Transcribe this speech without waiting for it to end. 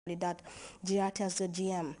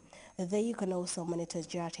www.grts.gm. There you can also monitor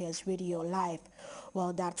GRTS Radio live.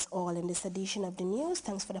 Well, that's all in this edition of the news.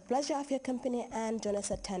 Thanks for the pleasure of your company and join us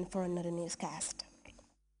at 10 for another newscast.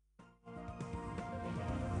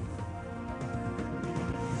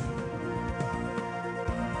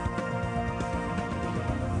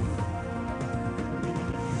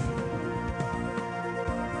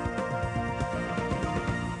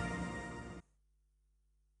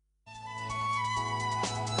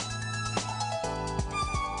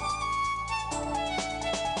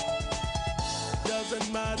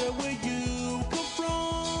 Doesn't matter where you come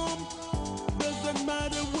from, doesn't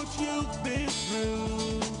matter what you've been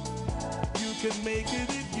through. You can make it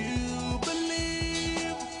if you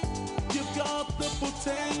believe. You've got the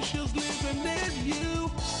potentials living in you.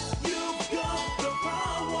 You've got the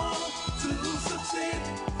power to succeed.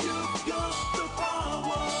 You've got the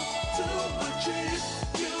power to achieve.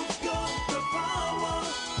 You've got the power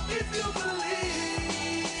if you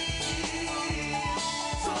believe.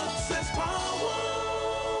 Success power.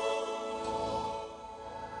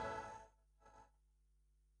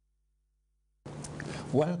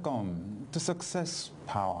 Welcome to Success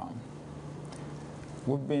Power.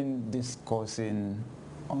 We've been discussing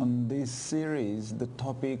on this series the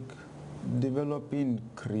topic developing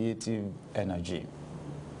creative energy.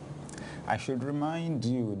 I should remind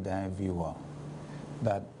you, dear viewer,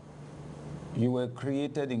 that you were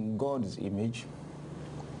created in God's image,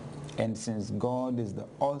 and since God is the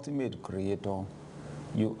ultimate creator,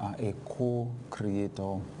 you are a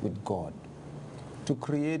co-creator with God. To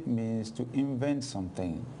create means to invent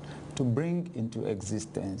something, to bring into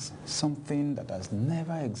existence something that has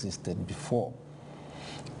never existed before.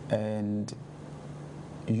 And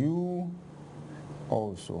you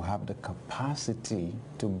also have the capacity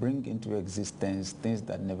to bring into existence things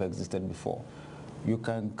that never existed before. You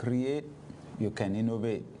can create, you can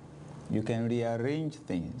innovate, you can rearrange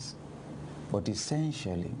things, but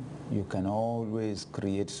essentially you can always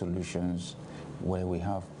create solutions where we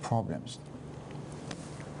have problems.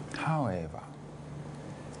 However,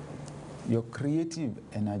 your creative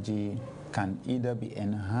energy can either be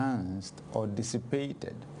enhanced or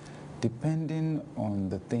dissipated depending on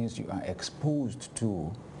the things you are exposed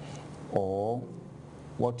to or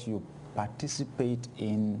what you participate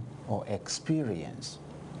in or experience.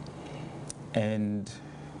 And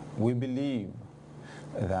we believe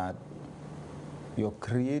that your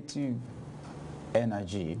creative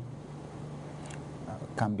energy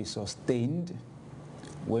can be sustained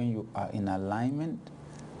when you are in alignment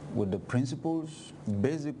with the principles,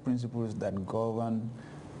 basic principles that govern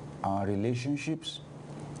our relationships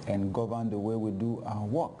and govern the way we do our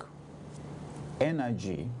work.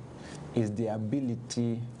 Energy is the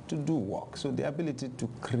ability to do work. So the ability to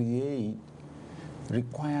create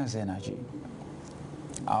requires energy.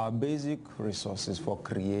 Our basic resources for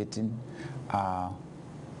creating are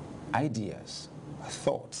ideas,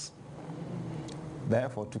 thoughts.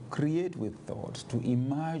 Therefore, to create with thoughts, to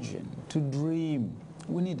imagine, to dream,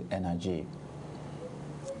 we need energy.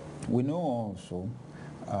 We know also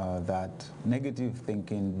that negative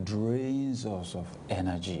thinking drains us of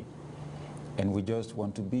energy, and we just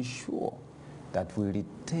want to be sure that we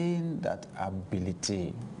retain that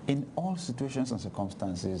ability in all situations and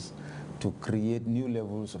circumstances to create new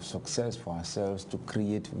levels of success for ourselves, to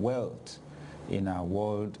create wealth in our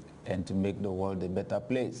world, and to make the world a better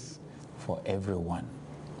place for everyone.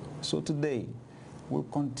 So today, we'll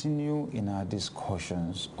continue in our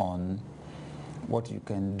discussions on what you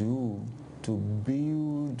can do to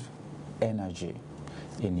build energy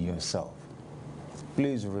in yourself.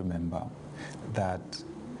 Please remember that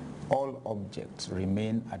all objects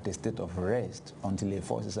remain at a state of rest until a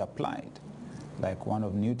force is applied. Like one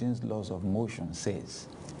of Newton's laws of motion says,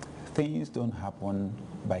 things don't happen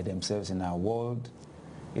by themselves in our world.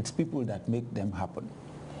 It's people that make them happen.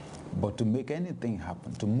 But to make anything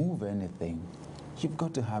happen, to move anything, you've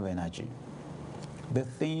got to have energy. The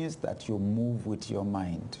things that you move with your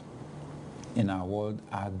mind in our world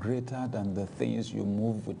are greater than the things you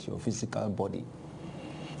move with your physical body.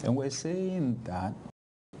 And we're saying that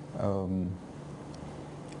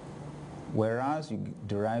whereas you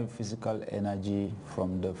derive physical energy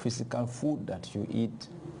from the physical food that you eat,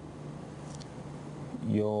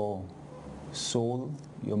 your soul,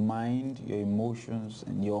 your mind, your emotions,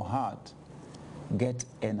 and your heart get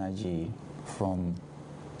energy from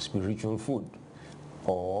spiritual food,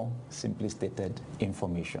 or simply stated,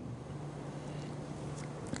 information.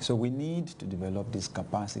 So we need to develop this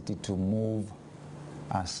capacity to move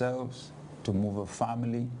ourselves, to move a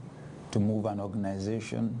family, to move an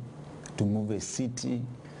organization, to move a city,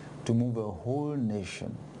 to move a whole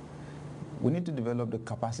nation We need to develop the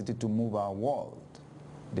capacity to move our world,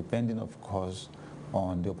 depending, of course,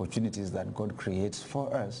 on the opportunities that God creates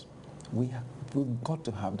for us. We've got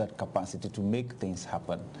to have that capacity to make things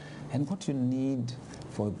happen. And what you need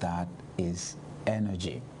for that is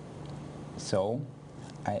energy. So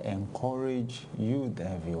I encourage you,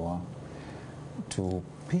 the viewer, to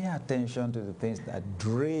pay attention to the things that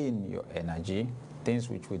drain your energy, things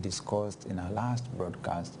which we discussed in our last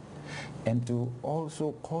broadcast, and to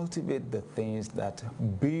also cultivate the things that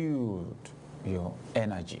build your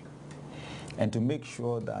energy, and to make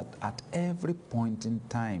sure that at every point in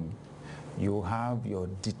time you have your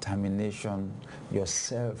determination, your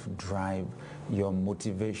self-drive, your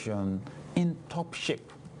motivation in top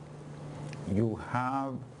shape. You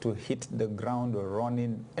have to hit the ground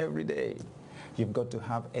running every day. You've got to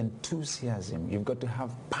have enthusiasm. You've got to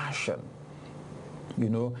have passion,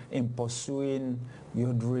 in pursuing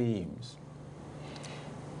your dreams.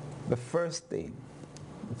 The first thing,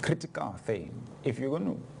 critical thing, if you're going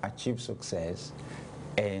to achieve success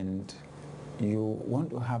and you want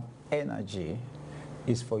to have energy,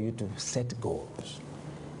 is for you to set goals.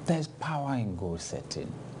 There's power in goal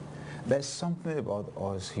setting. There's something about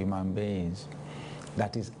us human beings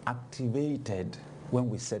that is activated when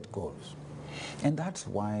we set goals. And that's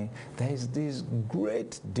why there is this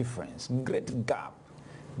great difference, great gap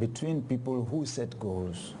between people who set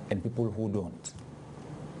goals and people who don't.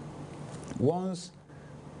 Once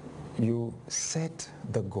you set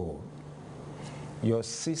the goal, your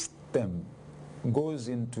system goes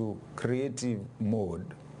into creative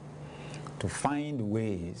mode to find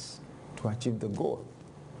ways to achieve the goal.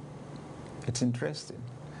 It's interesting.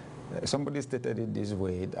 Somebody stated it this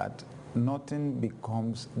way, that nothing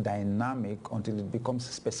becomes dynamic until it becomes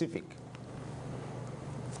specific.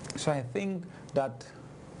 So I think that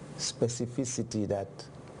specificity that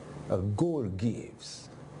a goal gives,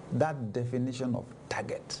 that definition of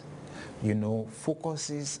target,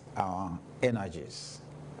 focuses our energies.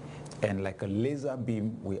 And like a laser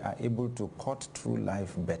beam, we are able to cut through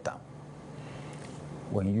life better.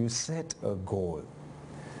 When you set a goal,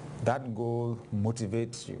 that goal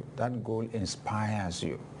motivates you, that goal inspires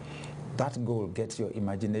you, that goal gets your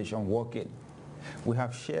imagination working. We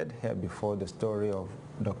have shared here before the story of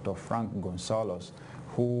Dr. Frank Gonzalez,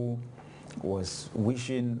 who was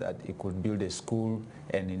wishing that he could build a school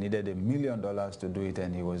and he needed $1 million to do it,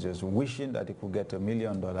 and he was just wishing that he could get $1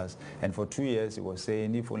 million. And for 2 years he was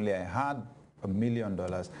saying, if only I had $1 million,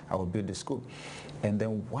 I would build the school. And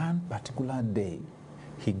then one particular day,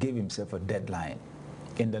 he gave himself a deadline.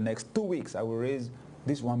 In the next 2 weeks, I will raise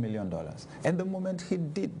this $1 million. And the moment he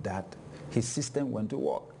did that, his system went to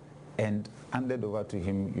work and handed over to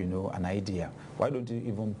him, an idea. Why don't you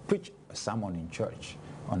even preach a sermon in church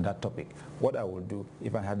on that topic? What I would do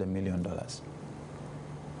if I had $1 million.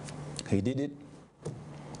 He did it.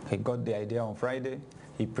 He got the idea on Friday.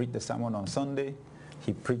 He preached the sermon on Sunday.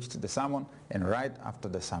 He preached the sermon, and right after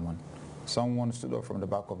the sermon, someone stood up from the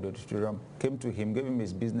back of the auditorium, came to him, gave him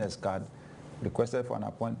his business card, requested for an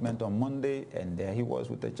appointment on Monday, and there he was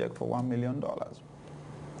with a check for $1 million.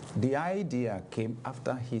 The idea came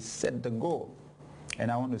after he set the goal.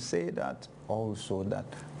 And I want to say that also, that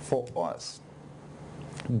for us,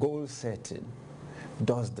 goal setting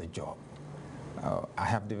does the job. I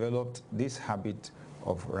have developed this habit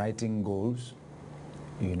of writing goals,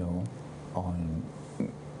 on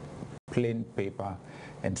plain paper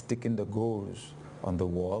and sticking the goals on the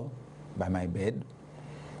wall by my bed.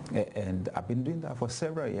 And I've been doing that for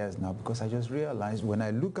several years now, because I just realized when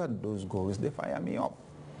I look at those goals, they fire me up.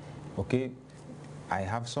 Okay? I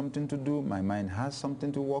have something to do, my mind has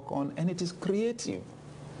something to work on, and it is creative.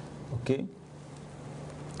 Okay?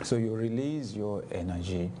 So you release your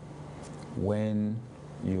energy when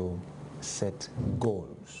you set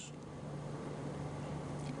goals.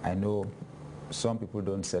 I know some people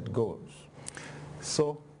don't set goals.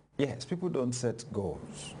 So, yes, people don't set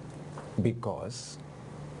goals because,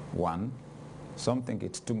 one, some think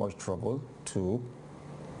it's too much trouble. Two,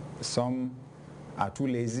 some are too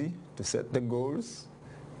lazy to set the goals.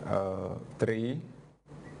 Three,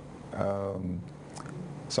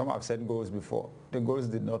 some have set goals before. The goals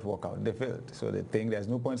did not work out. They failed. So they think there's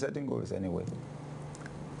no point setting goals anyway.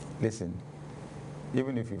 Listen,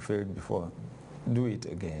 even if you failed before, do it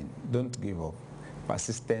again. Don't give up.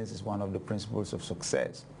 Persistence is one of the principles of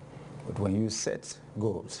success. But when you set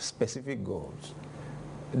goals, specific goals,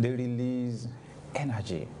 they release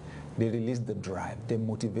energy. They release the drive. They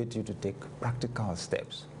motivate you to take practical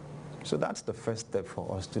steps. So that's the first step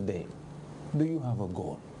for us today. Do you have a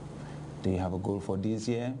goal? Do you have a goal for this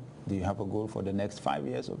year? Do you have a goal for the next 5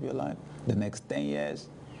 years of your life? The next 10 years?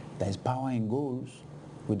 There is power in goals.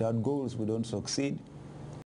 Without goals, we don't succeed.